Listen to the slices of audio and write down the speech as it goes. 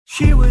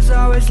She was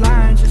always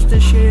lying just to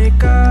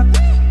shake up.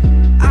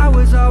 I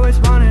was always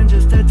wanting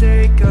just to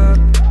take up,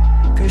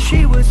 cause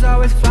she was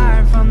always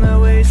flying from the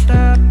waist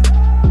up.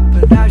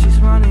 But now she's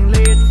running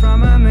late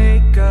from her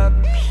makeup.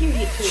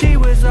 She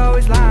was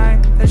always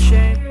lying that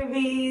SHEIN.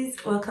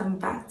 Ruebies, welcome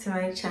back to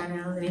my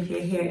channel. And if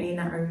you're here and you're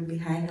not a Ruby,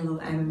 hi, hello,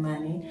 I'm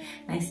Manny.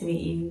 Nice to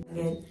meet you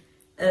again.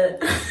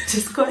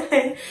 Just go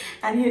ahead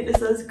and hit the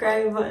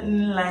subscribe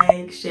button,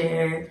 like,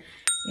 share,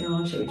 you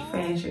know, share with your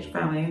friends, share with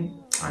your family,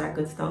 all that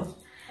good stuff.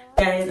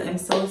 Guys, I'm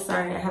so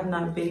sorry I have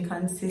not been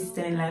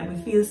consistent. Like, I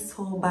feel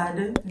so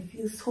bad, I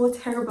feel so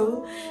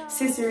terrible.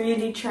 Sis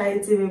really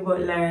tried to be,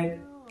 but like,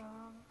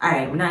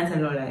 alright, I'm not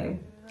telling no lie,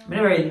 I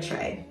never really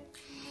tried.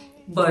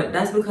 But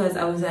that's because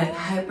I was like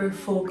hyper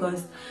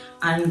focused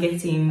on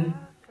getting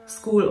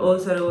school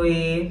out of the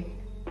way,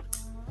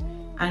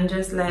 and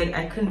just like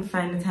I couldn't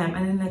find the time.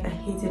 And then like I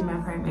hated my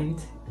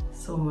apartment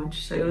so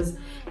much, so it was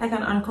like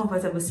an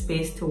uncomfortable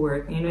space to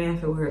work. You know, you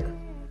have to work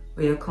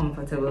where you're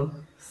comfortable.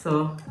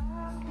 So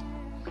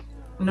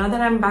now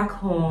that I'm back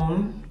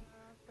home,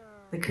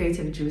 the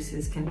creative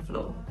juices can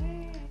flow.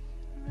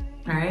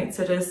 All right,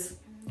 so just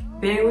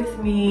bear with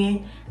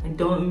me. I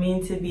don't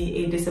mean to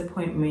be a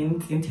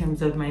disappointment in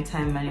terms of my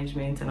time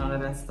management and all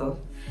of that stuff.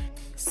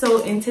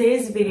 So in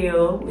today's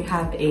video, we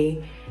have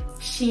a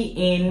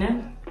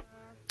SHEIN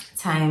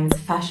times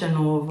Fashion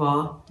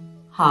Nova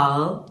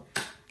haul.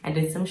 I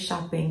did some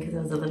shopping because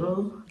I was a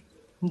little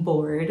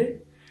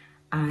bored,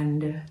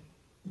 and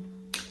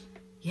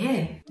yeah,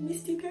 I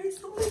missed you guys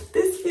so much.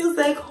 This feels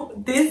like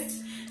home.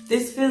 This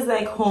feels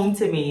like home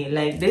to me.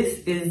 Like,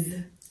 this is,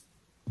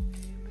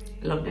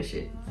 love this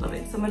shit, love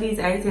it. Some of these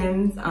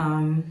items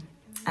I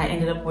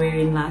ended up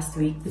wearing last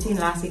week, between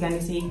last week and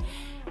this week,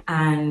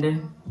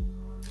 and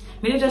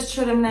maybe just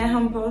throw them in a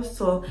hamper.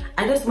 So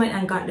I just went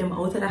and got them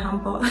out of the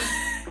hamper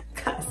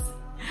because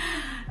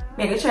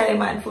I'm gonna try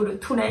them on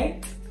food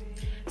tonight.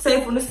 So if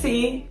you want to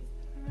see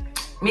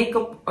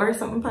makeup or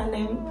something on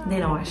them,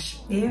 then I wash.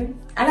 Yeah,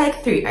 I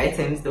like 3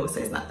 items though,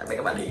 so it's not that big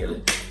of a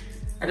deal.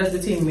 I just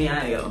between me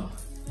and you.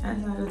 That's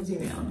not just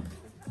between me and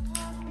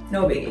you.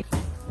 No biggie.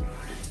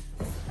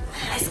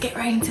 Let's get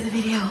right into the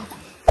video.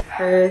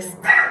 First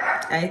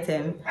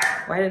item.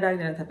 Why the dog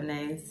didn't have a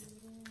nice?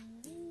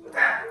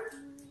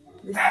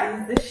 This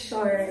is the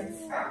shorts,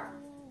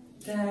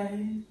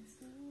 guys.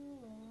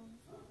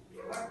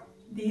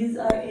 These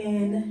are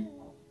in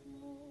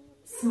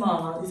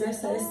small. These are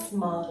size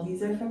small.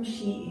 These are from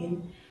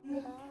SHEIN.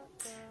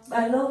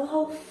 I love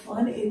how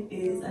fun it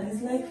is, and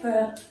it's like for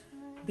a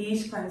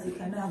beach party. You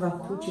can have a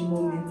coachy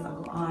moment to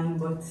go on,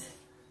 but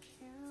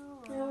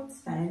you know,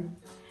 it's fine.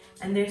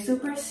 And they're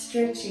super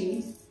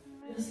stretchy.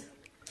 Just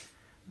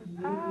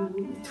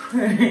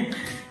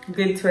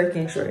good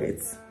twerking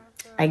shorts.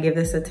 I give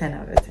this a 10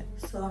 out of 10.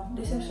 So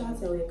this is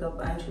shorts I wake up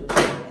and choose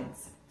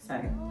violence.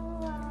 Sorry.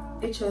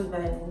 It shows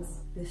violence.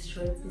 This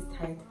short is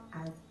tight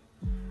as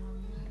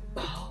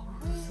oh,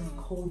 it's a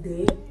cold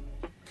day.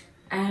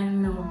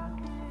 And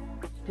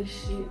this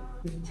shit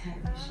is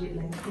tight as shit.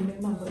 Like, you make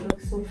my butt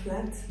look so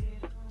flat.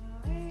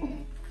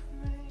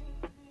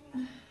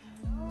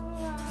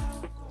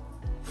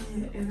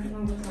 Yeah,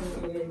 everyone was on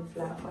the really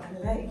flat, but I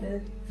like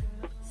the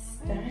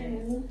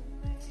style.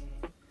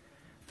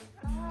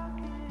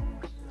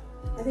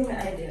 I think the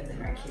idea of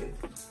them are cute.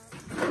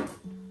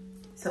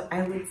 So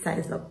I would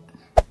size up.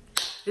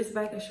 This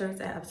bag of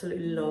shorts I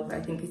absolutely love. I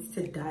think it's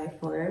to die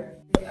for.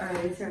 They are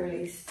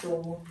literally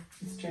so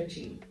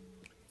stretchy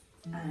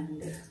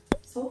and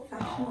so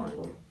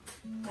fashionable.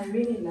 I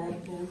really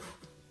like them.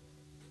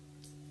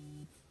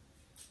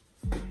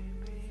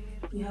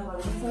 You have a lot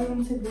of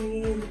room to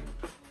breathe.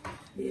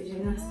 They're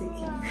gymnastic.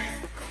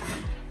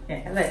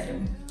 Yeah, I like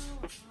them.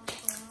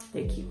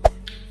 They're cute.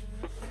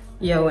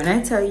 Yo, when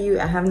I tell you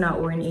I have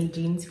not worn a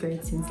jean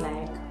skirt since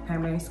like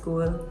primary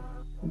school,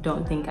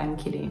 don't think I'm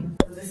kidding.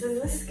 This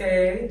is the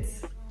skirt.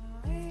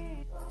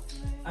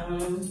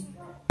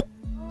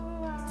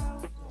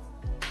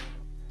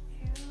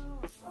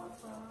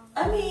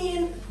 I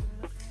mean,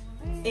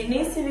 it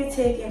needs to be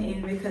taken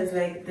in because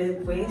like the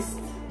waist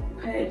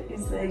part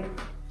is like,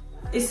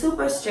 it's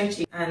super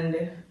stretchy,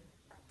 and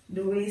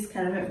the waist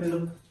kind of make me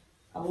look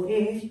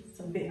away. It's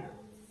a bit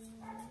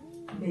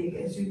big,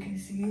 as you can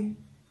see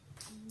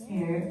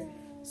here.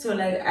 So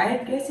like I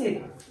get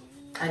it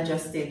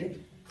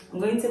adjusted. I'm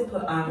going to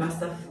put on my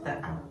stuff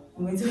that I'm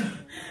going to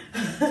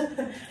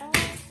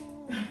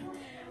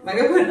I'm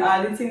gonna put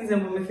all the things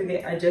I'm going to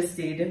get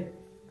adjusted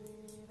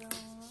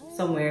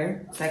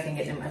somewhere so I can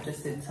get them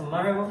adjusted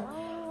tomorrow.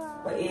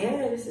 But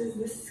yeah, this is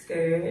the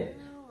skirt.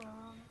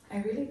 I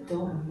really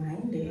don't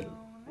mind it.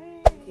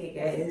 Okay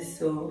guys,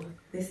 so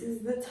this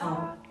is the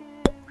top,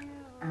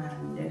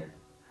 and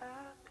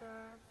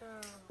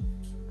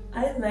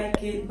I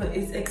like it, but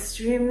it's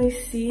extremely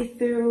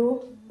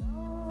see-through.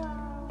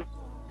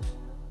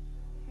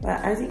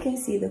 But as you can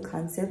see, the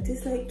concept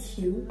is like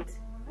cute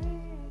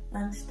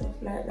and stuff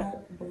like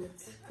that, but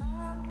it's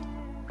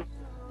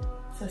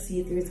a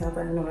see-through top.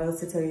 I don't know what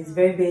else to tell you. It's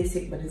very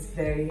basic, but it's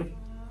very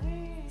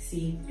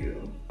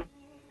see-through.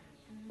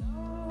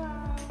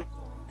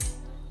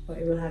 but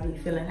it will have you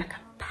feeling like a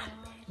bad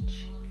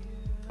bitch.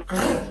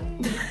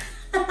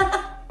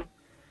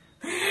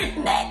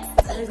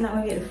 Next, I just not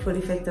gonna get the full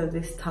effect of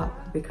this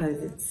top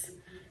because it's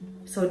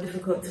so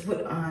difficult to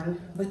put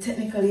on. But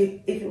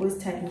technically, if it was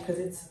tight, because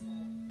it's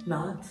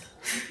not.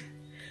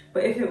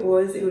 But if it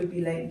was, it would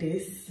be like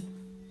this.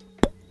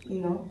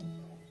 You know,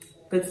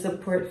 good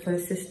support for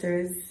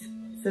sisters.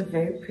 It's a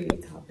very pretty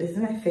top. This is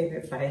my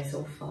favorite buy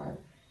so far.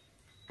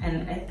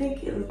 And I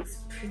think it looks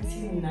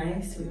pretty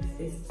nice with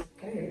this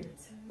skirt.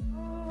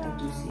 I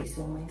do say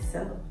so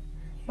myself.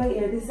 But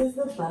yeah, this is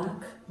the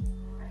back.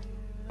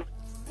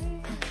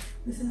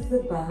 This is the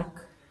back.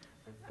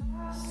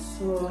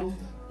 So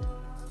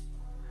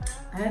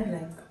I'd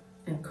like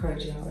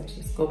encourage you all to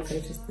just go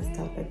purchase this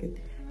top. Like it,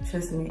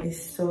 trust me,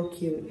 it's so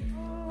cute.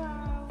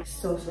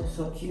 So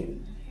cute.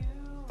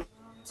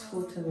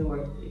 Totally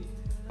worth it.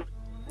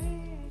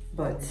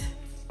 But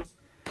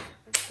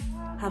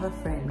have a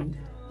friend,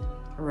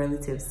 a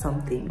relative,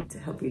 something to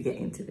help you get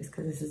into this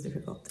because this is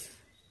difficult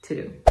to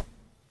do.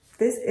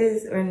 This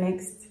is our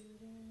next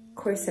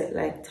corset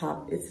like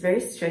top. It's very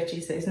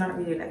stretchy, so it's not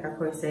really like a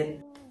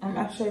corset. I'm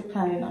actually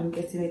planning on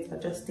getting it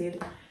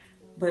adjusted,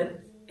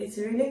 but it's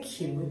really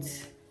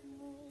cute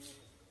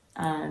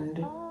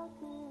and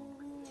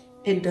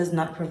it does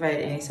not provide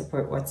any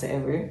support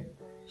whatsoever.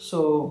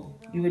 So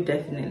you would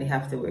definitely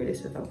have to wear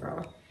this with a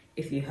bra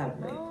if you have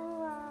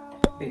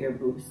like bigger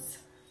boobs,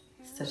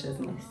 such as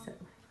myself,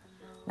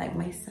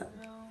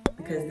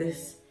 because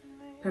this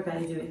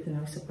provides you with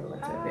no support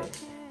whatsoever.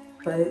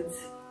 But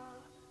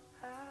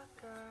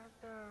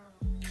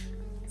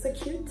it's a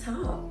cute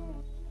top.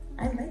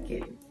 I like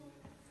it.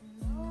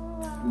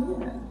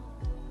 Yeah,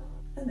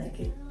 I like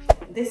it.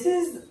 This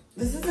is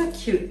a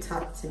cute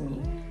top to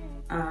me.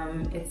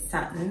 It's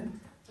satin.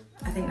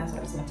 I think that's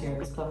what this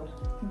material is called.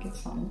 I think it's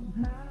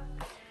satin.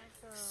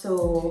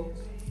 So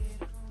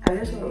I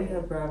just went with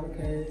a bra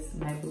because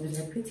my boobs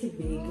are pretty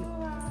big.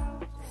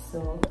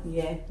 So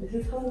yeah, this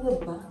is how the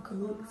back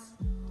looks.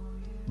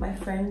 My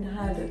friend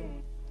had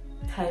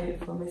tied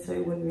it for me so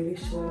it wouldn't really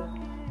show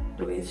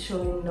the way it's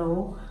showing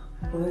now.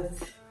 But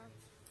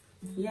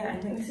yeah,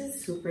 I think this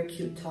is super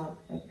cute top.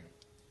 Like,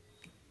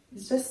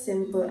 it's just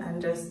simple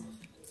and just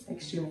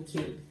extremely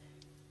cute.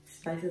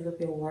 Spices up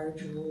your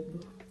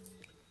wardrobe.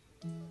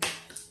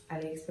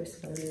 AliExpress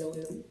for low.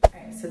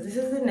 Alright, so this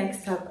is the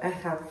next top I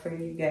have for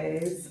you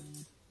guys.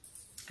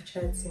 I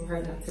tried so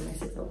hard not to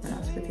mess it up when I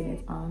was putting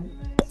it on.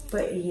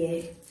 But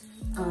yeah,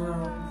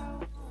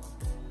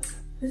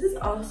 this is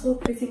also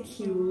pretty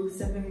cute.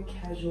 It's a very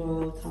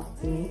casual top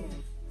to me.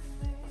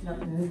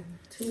 Nothing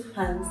too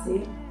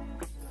fancy.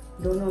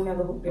 Don't know me have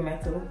a hook in my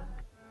toe.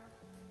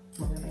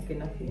 I'm not making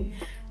nothing.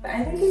 But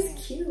I think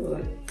it's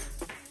cute.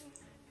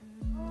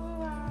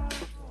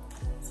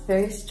 It's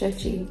very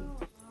stretchy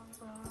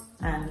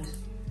and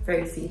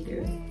very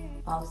see-through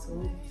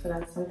also. So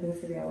that's something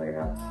to be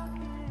aware of.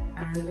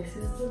 And this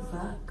is the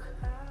back.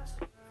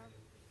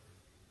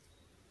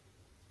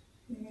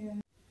 Yeah.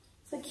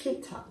 It's a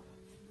cute top.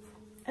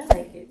 I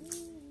like it.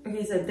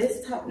 Okay, so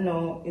this top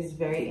now is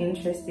very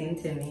interesting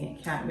to me.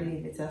 I can't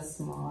believe it's a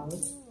small.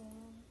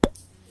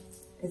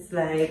 It's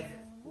like,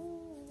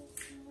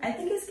 I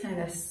think it's kind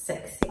of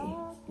sexy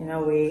in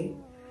a way.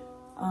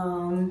 I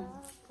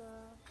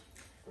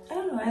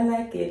don't know, I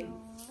like it.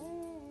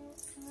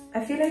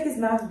 I feel like it's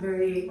not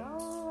very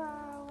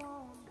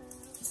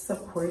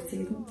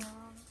supporting.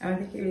 I don't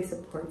think it really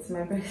supports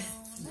my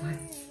breasts, but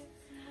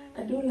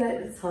I do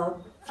like the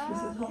top. This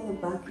is how the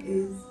back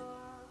is.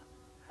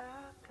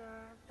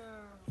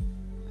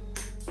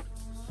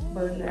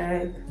 But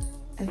like,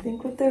 I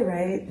think with the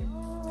right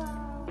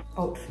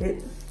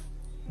outfit,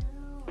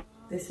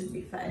 this would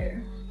be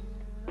fire.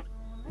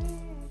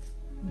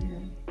 Yeah,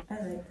 I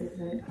like this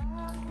one.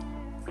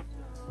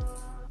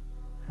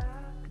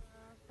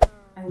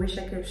 I wish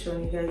I could have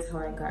shown you guys how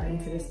I got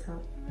into this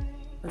top,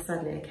 but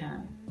sadly I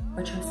can't.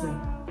 But trust me,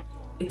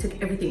 it took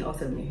everything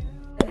out of me.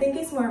 I think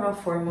it's more of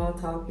a formal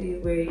top.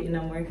 You wear it in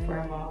a more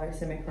formal or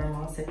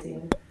semi-formal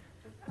setting.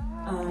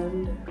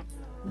 And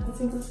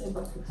nothing to say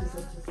about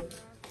it.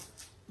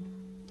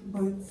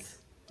 But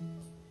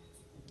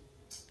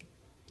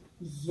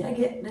you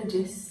get the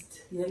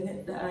gist, you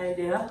get the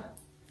idea.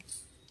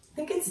 I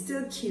think it's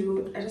still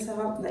cute. I just have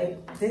up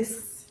like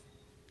this.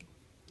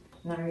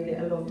 Not really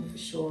alone for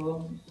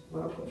sure.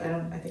 Well,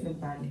 I think the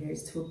band here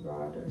is too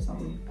broad or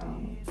something.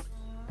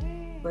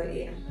 But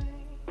yeah,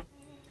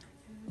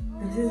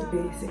 this is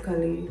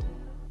basically.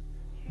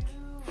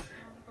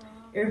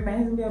 It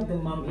reminds me of the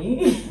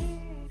mummy,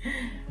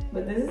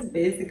 but this is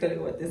basically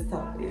what this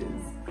top is.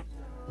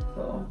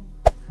 So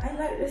I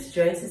like this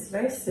dress. It's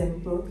very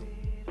simple.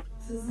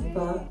 This is the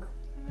back,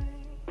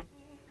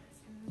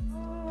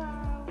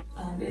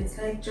 and it's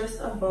like just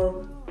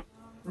above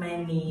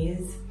my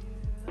knees.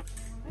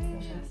 I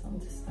wish I had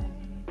something to stand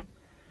on.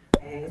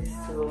 Okay,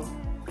 so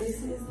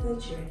this is the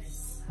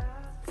dress,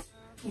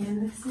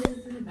 and this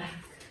is the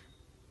back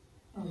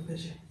of the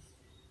dress.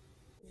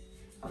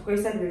 Of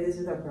course, I wear this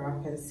with a bra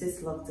because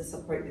sis love to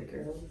support the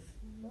girls.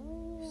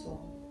 So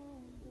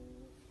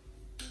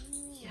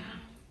yeah,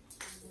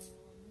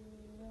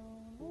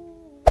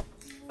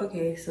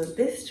 Okay, so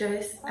this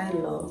dress I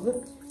love.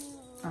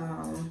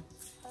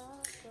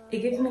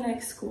 It gives me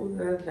like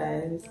schoolgirl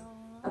vibes.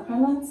 I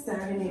plan on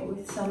starting it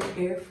with some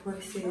Air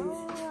Forces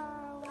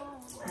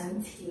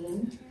and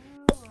SHEIN.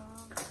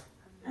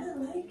 I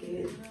like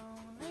it.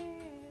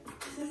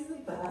 This is the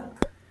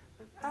back.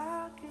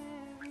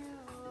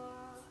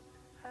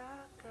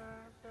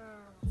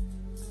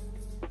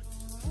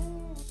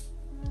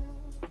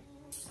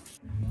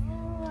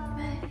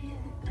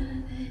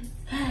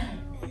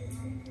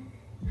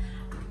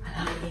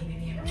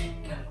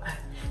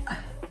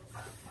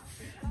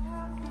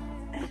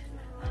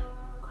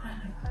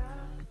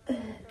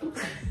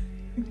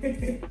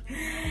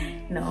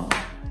 No,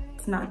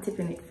 it's not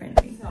tipping it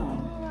friendly. So,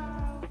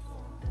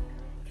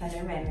 can you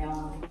remind me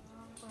on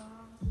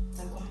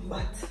that one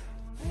butt?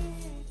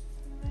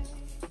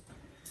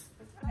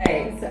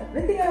 Alright, so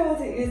the thing I want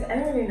to use, I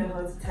don't really know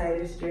how to tie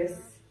this dress,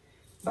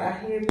 but I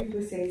hear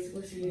people say you're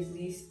supposed to use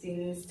these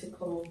things to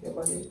cover up your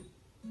body.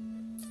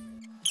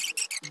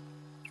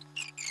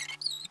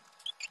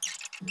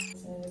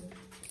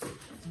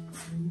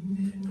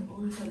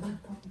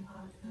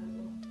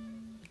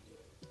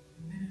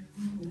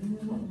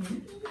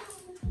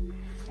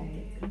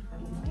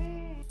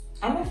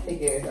 I'm gonna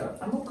figure it out.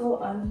 I'm gonna go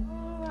on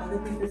other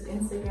people's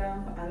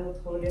Instagram and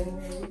look how they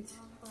wear it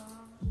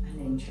and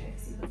then try to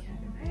see what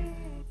kind of wear.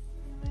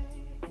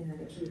 You know,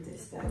 the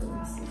cutest style. Let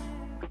me see.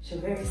 She's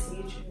very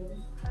see-through.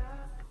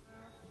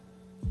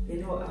 You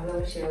know, I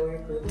love she wear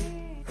good.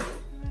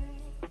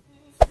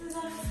 This is a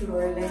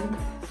floor length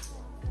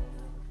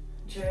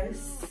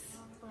dress.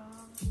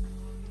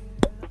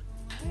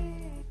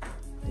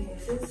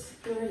 This is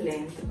floor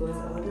length. It goes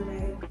all the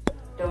way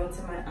down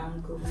to my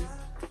ankles.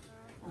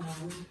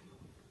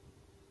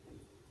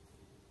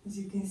 As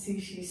you can see,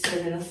 she's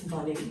serving us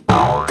body.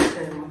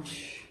 Very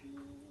much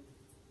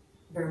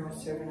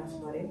serving us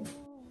body.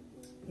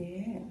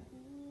 Yeah.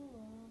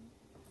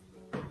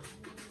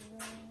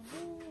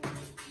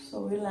 So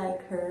we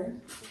like her.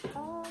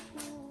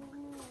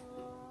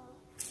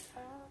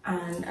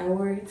 And I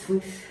wore it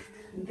with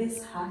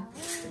this hat,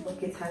 the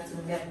bucket hat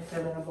we get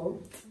telling about.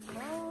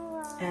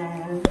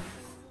 And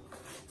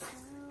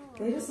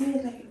they just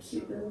made like a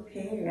cute little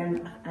pair,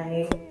 and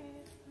I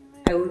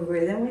would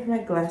wear them with my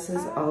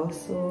glasses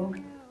also,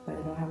 but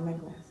I don't have my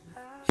glasses.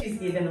 She's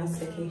giving us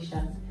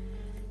vacation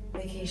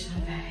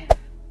vibe.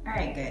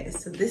 Alright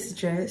guys, so this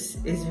dress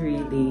is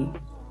really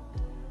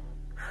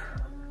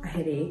a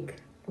headache,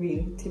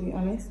 really, to be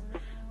honest.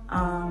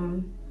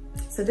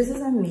 So this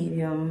is a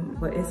medium,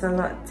 but it's a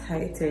lot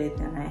tighter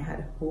than I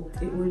had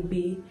hoped it would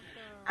be.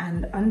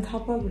 And on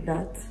top of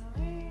that,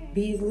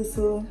 these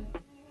little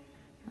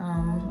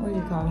what do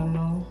you call them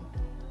now?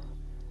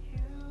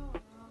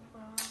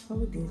 What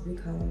would these be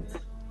called?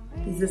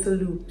 These little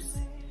loops.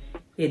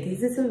 Yeah,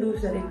 these little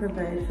loops that they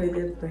provide for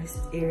the breast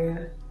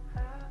area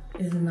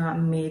is not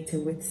made to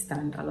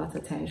withstand a lot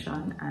of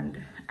tension,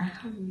 and I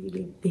have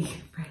really big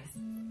breasts.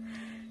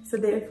 So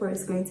therefore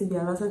it's going to be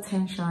a lot of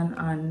tension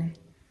on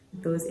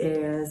those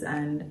areas,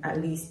 and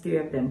at least 3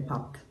 of them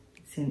popped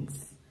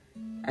since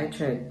I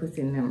tried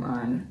putting them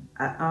on.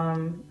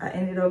 I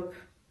ended up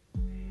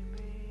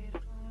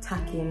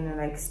tacking,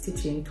 like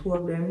stitching 2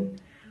 of them,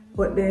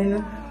 but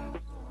then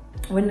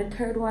when the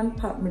 3rd one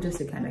popped, I just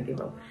kind of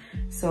give up.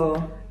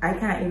 So I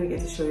can't even get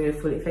to show you the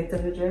full effect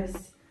of the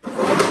dress.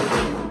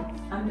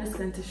 I'm just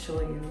going to show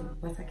you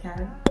what I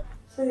can.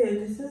 So yeah,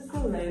 this is the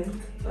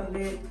length of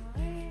it,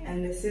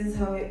 and this is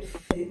how it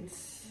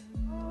fits.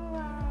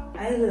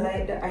 I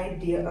like the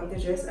idea of the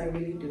dress, I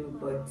really do,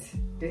 but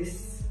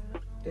this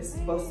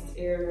bust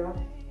area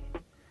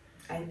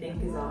I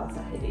think is a lot of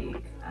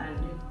headache,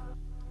 and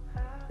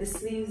the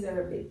sleeves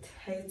are a bit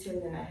tighter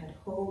than I had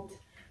hoped,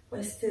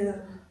 but still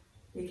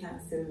you can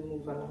still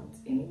move a lot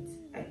in it,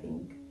 I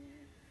think.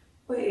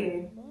 But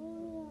yeah,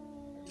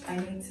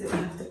 I'm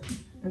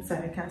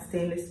sorry, I can't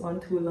stay in this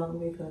one too long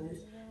because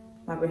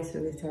my breast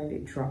will literally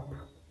drop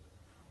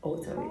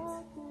out of it.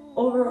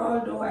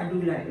 Overall though, I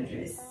do like the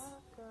dress.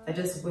 I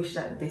just wish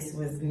that this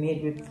was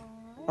made with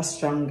a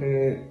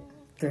stronger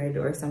thread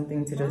or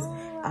something to just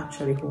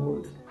actually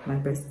hold my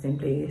breasts in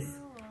place.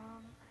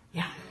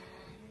 Yeah.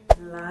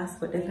 Last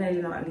but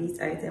definitely not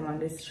least item on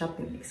this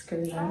shopping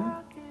excursion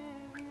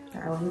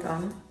that I went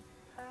on.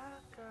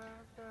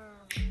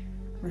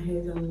 My hair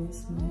is a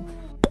mess now.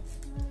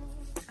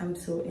 I'm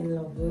so in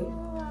love with.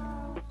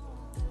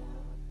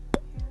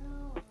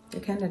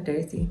 They're kind of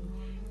dirty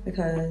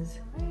because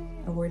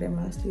I wore them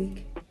last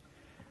week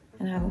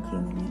and I haven't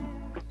cleaned them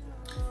yet.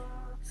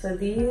 So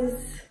these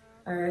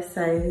are a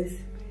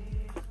size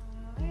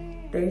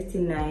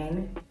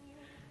 39.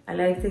 I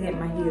like to get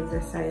my heels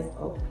a size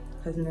up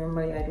because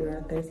normally I do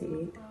around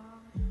 38.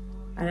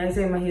 I like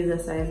to get my heels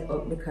a size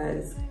up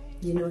because,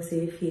 you know,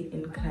 say your feet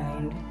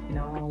inclined in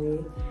a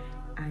way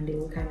and they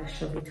will kind of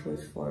shove your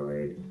toes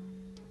forward.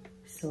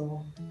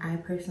 So I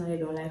personally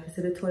don't like to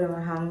see the toe of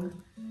my hang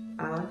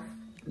off.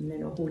 I don't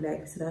know who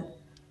likes that.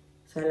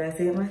 So I like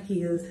to get my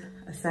heels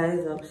a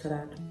size up so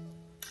that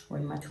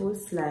when my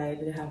toes slide,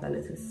 they have a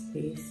little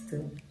space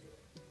to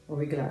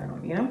wiggle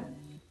around, you know?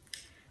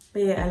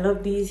 But yeah, I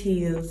love these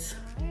heels.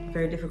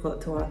 Very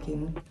difficult to walk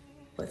in,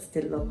 but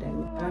still love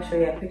them. I'm gonna show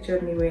you a picture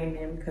of me wearing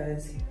them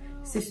because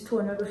sis two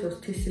and I go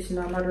sis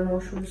now I don't know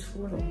shoes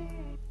for them.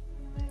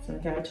 So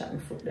I can't chat my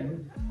foot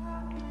them.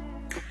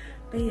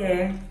 But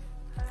yeah,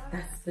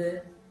 that's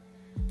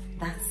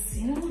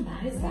you know,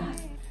 that is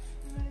that.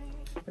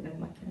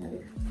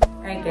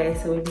 Alright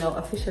guys, so we've now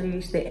officially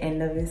reached the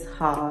end of this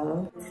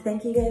haul.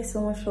 Thank you guys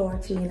so much for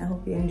watching. I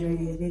hope you enjoyed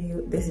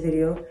this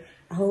video.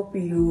 I hope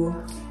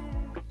you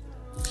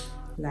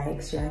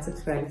like, share and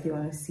subscribe if you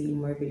want to see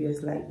more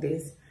videos like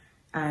this,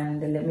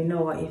 and let me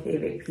know what your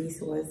favorite piece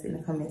was in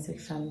the comment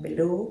section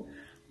below.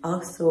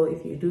 Also,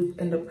 if you do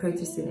end up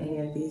purchasing any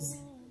of these,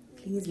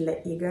 please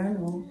let your girl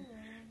know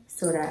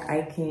so that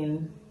I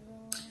can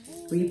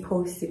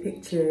repost the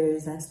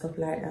pictures and stuff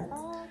like that.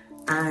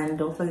 And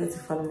don't forget to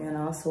follow me on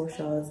our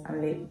socials.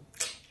 I'm lit.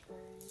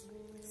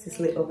 This is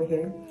lit over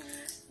here.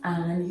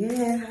 And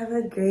yeah, have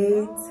a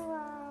great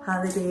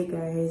holiday,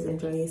 guys.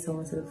 Enjoy your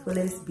summer to the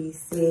fullest. Be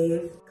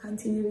safe.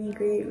 Continue to be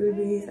great,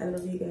 rubies. I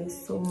love you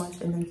guys so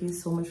much, and thank you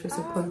so much for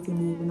supporting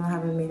me. Even though I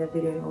haven't made a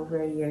video in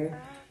over a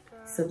year,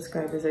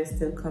 subscribers are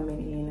still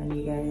coming in, and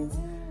you guys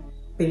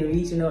been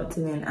reaching out to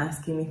me and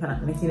asking me if I'm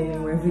not making any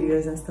more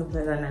videos and stuff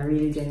like that, and I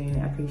really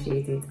genuinely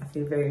appreciate it. I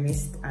feel very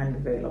missed and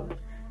very loved.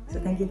 So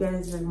thank you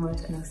guys very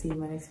much, and I'll see you in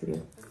my next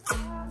video.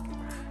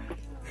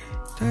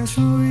 There's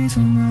no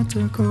reason not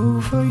to go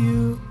for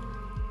you.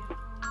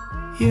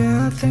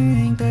 Yeah, I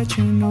think that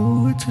you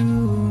know it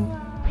too.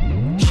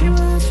 She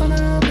was fun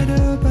a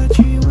bit, but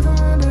she was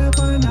on the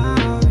point.